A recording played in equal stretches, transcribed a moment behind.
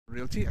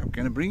Realty. I'm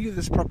going to bring you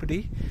this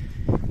property.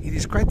 It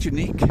is quite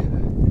unique,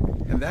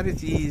 and that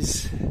it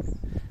is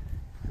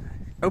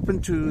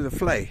open to the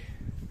flay.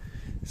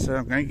 So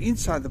I'm going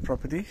inside the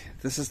property.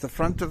 This is the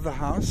front of the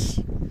house.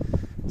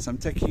 So I'm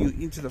taking you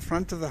into the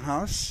front of the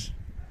house,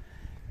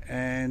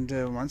 and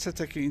once I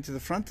take you into the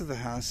front of the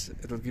house,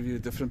 it'll give you a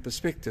different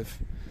perspective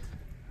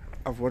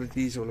of what it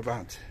is all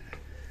about.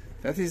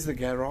 That is the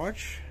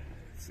garage.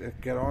 The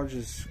garage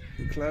is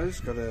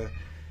enclosed, got a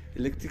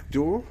electric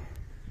door.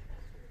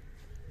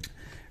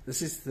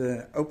 This is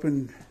the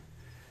open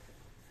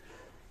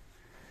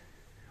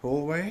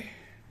hallway.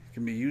 It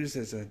can be used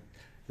as a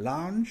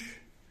lounge.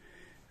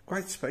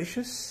 Quite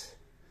spacious.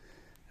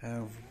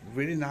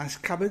 Really nice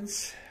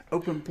cupboards.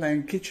 Open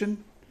plan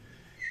kitchen.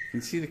 You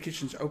can see the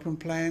kitchen's open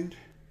planned.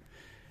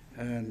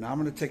 Now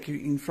I'm going to take you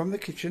in from the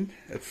kitchen.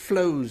 It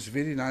flows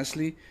very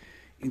nicely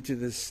into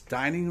this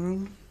dining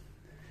room.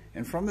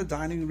 And from the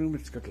dining room,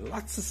 it's got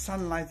lots of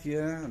sunlight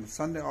here. On a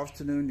Sunday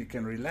afternoon, you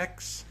can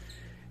relax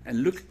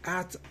and look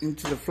out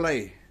into the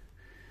flay.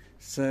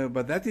 So,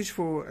 but that is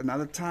for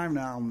another time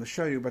now. I'm going to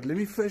show you. But let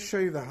me first show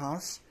you the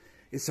house.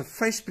 It's a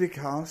face brick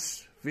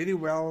house, very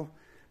well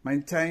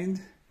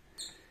maintained.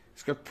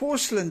 It's got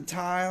porcelain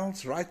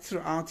tiles right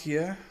throughout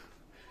here.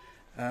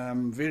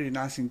 Very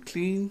nice and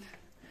clean.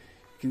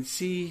 You can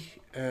see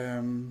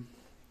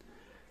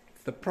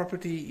the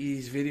property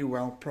is very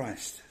well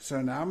priced.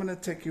 So now I'm going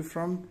to take you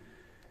from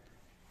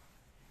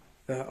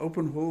the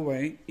open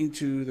hallway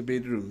into the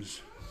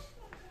bedrooms.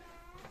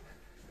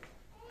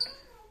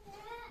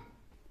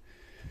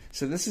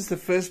 So this is the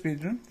first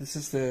bedroom. This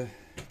is the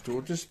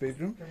daughter's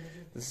bedroom.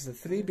 This is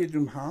a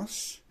 3-bedroom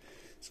house.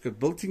 It's got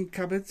built-in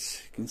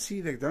cupboards. You can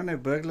see they don't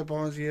have burglar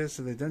bars here,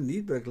 so they don't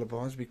need burglar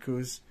bars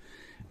because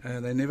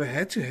they never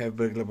had to have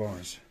burglar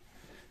bars.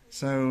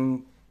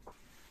 So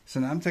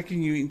now I'm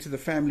taking you into the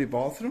family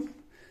bathroom.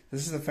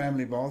 This is the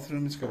family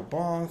bathroom. It's got a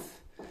bath.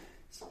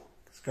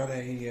 It's got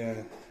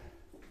a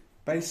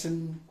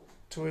basin,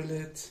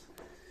 toilet,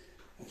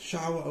 a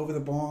shower over the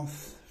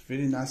bath.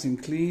 Very nice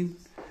and clean.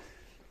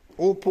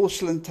 All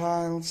porcelain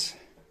tiles.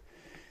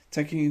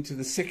 Taking you into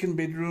the second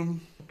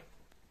bedroom.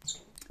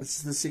 This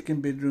is the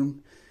second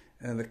bedroom.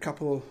 The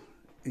couple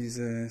is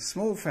a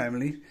small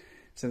family,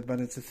 but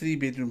it's a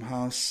 3-bedroom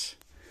house,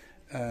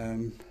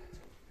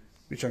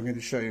 which I'm going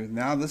to show you.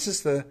 Now this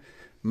is the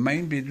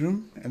main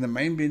bedroom, and the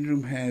main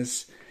bedroom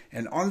has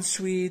an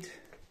ensuite.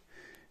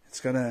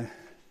 It's got a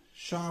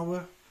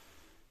shower,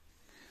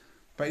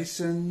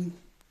 basin,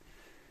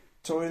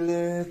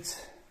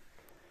 toilet,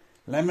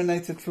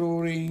 laminated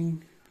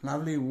flooring,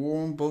 lovely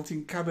warm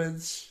built-in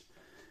cupboards,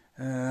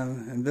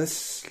 and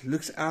this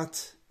looks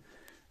out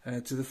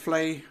to the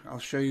flay. I'll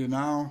show you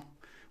now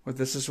what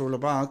this is all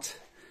about.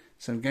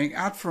 So I'm going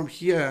out from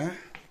here,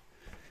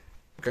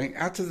 going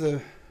out of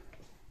the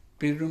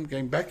bedroom,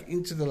 going back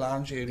into the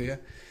lounge area,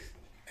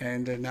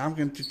 and now I'm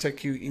going to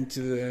take you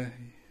into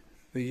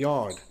the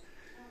yard.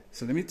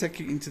 So let me take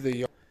you into the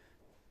yard.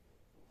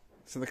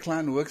 So the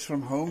client works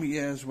from home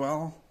here as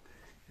well.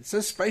 It's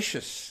so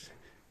spacious.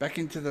 Back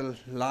into the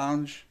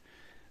lounge.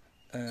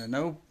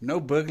 No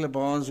burglar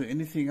bars or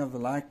anything of the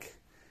like.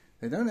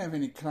 They don't have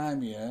any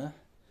crime here,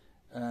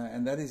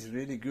 and that is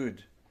really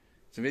good.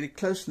 It's a very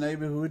close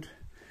neighborhood.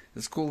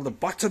 It's called the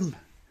Bottom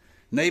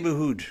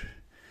neighborhood,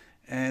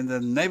 and the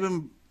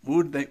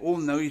neighborhood, they all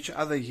know each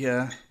other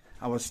here,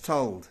 I was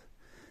told.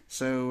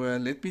 So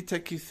let me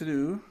take you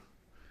through,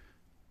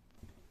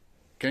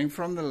 going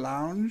from the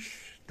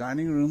lounge,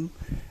 dining room,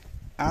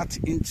 out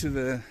into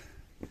the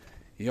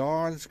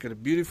yard. It's got a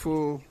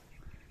beautiful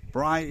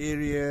braai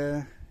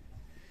area,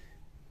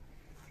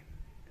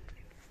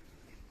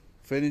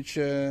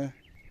 furniture,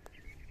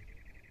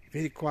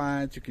 very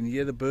quiet. You can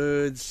hear the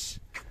birds,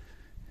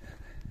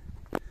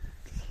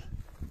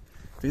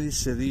 very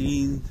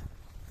serene.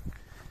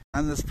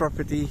 On this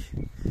property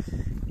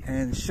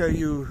and show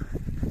you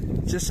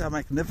just how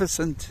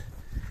magnificent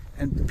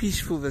and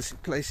peaceful this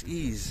place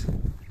is.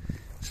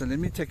 So let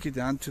me take you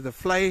down to the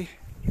flay,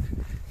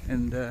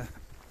 and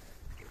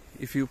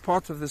if you're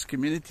part of this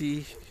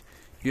community,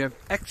 you have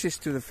access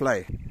to the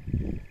flay.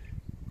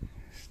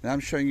 Now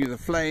I'm showing you the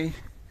flay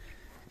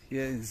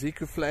here in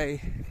Zeekoevlei.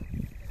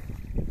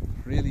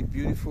 Really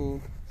beautiful,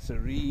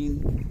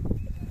 serene.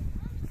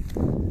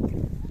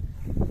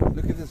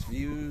 Look at this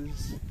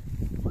views.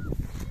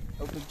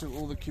 Open to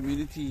all the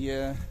community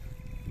here,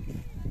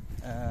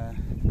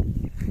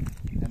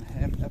 and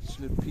have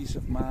absolute peace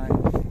of mind,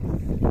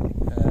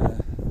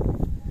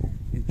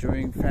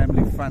 enjoying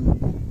family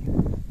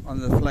fun on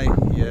the flay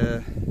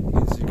here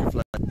in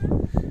zeekoevlei.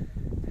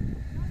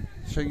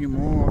 Showing you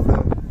more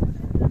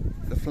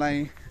of the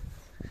flay.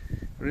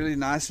 Really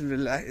nice and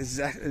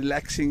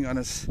relaxing on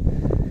a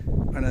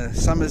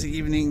summer's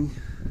evening,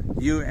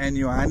 you and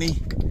your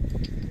honey.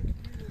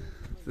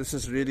 This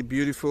is really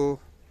beautiful.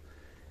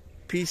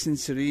 Peace and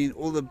serene.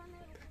 All the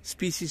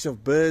species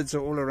of birds are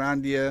all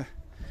around here.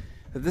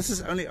 But this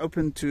is only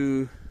open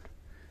to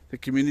the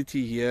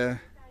community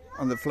here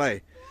on the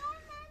flay.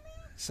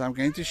 So I'm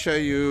going to show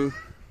you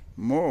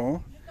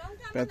more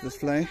about this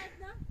flay.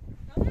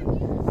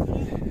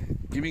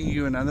 giving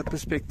you another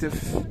perspective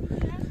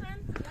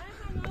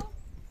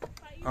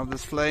of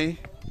this vlei.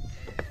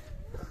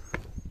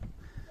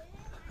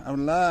 I would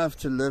love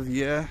to live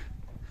here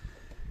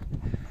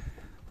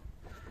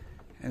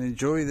and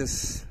enjoy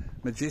this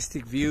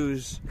majestic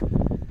views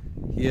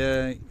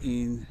here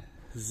in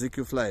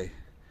Zeekoevlei.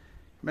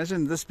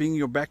 Imagine this being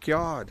your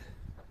backyard.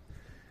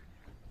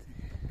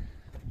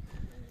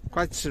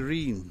 Quite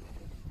serene.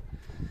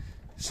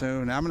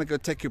 So now I'm going to go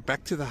take you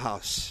back to the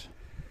house.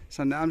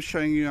 So now I'm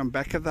showing you I'm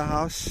back at the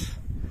house.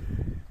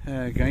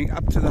 Going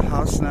up to the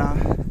house now.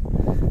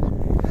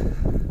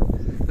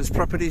 This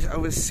property is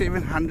over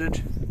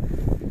 700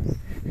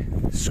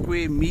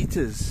 square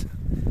meters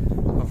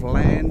of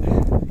land.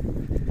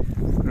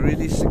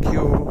 Really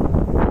secure.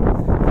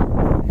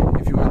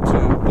 If you want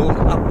to build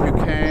up, you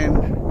can.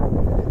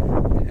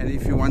 And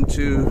if you want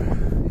to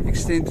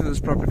extend to this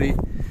property,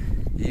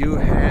 you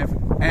have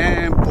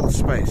ample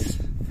space.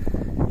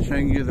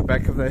 Showing you the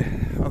back of the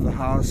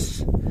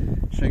house,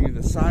 showing you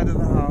the side of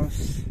the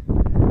house.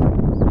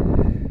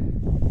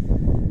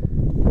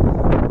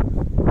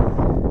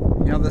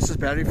 Yeah, this is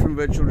Barry from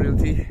Virtual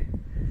Realty,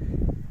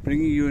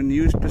 bringing you a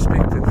news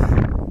perspective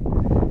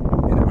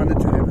in order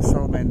to have a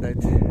sole mandate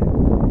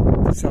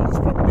to sell this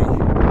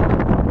property.